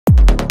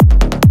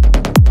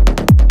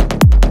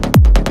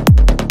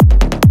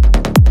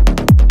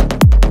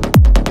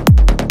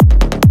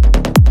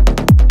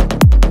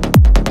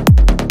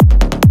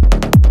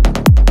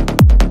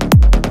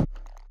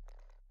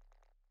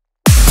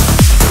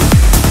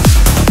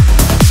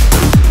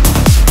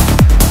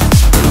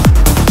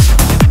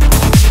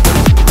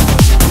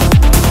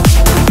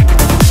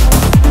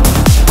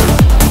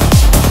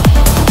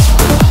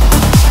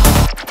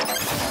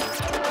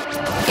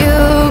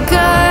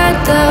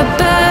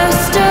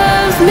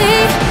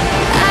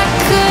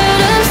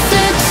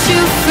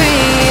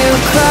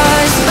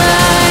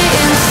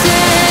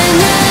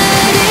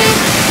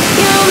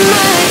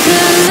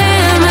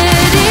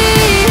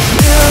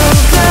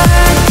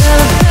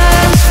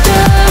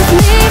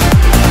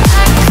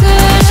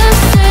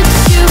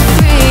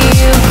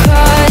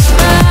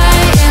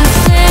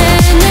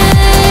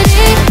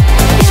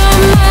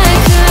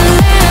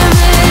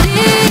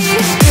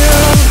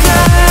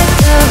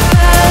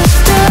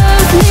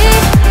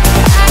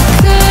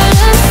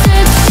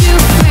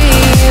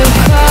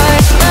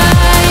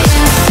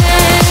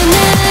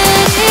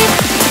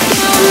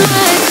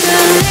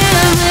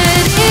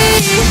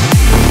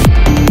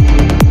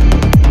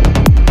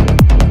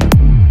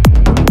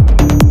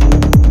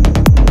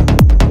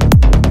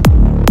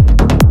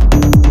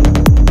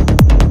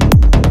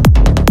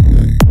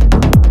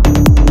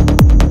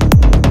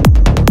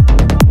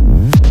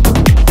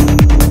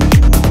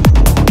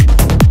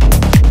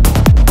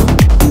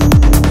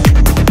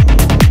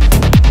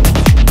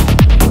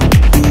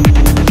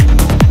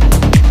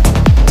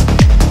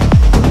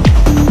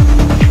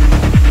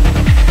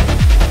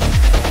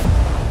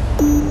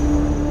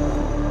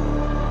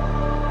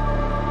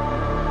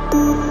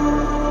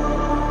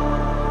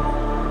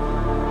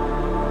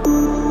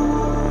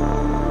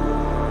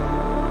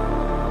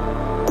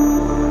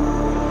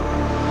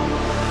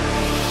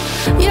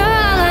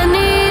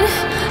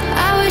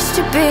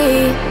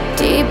be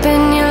deep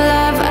in your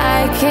love. I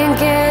can't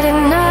get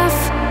enough.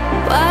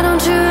 Why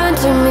don't you run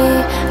to me?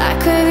 I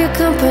crave your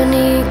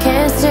company,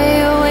 can't stay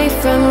away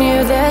from you.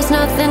 There's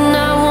nothing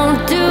I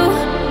won't do.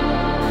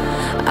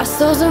 Our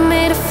souls are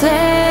made of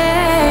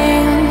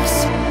flames.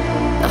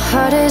 Our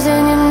heart is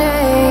in your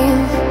name.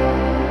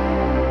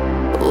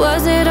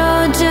 Was it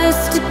all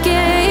just a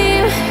game?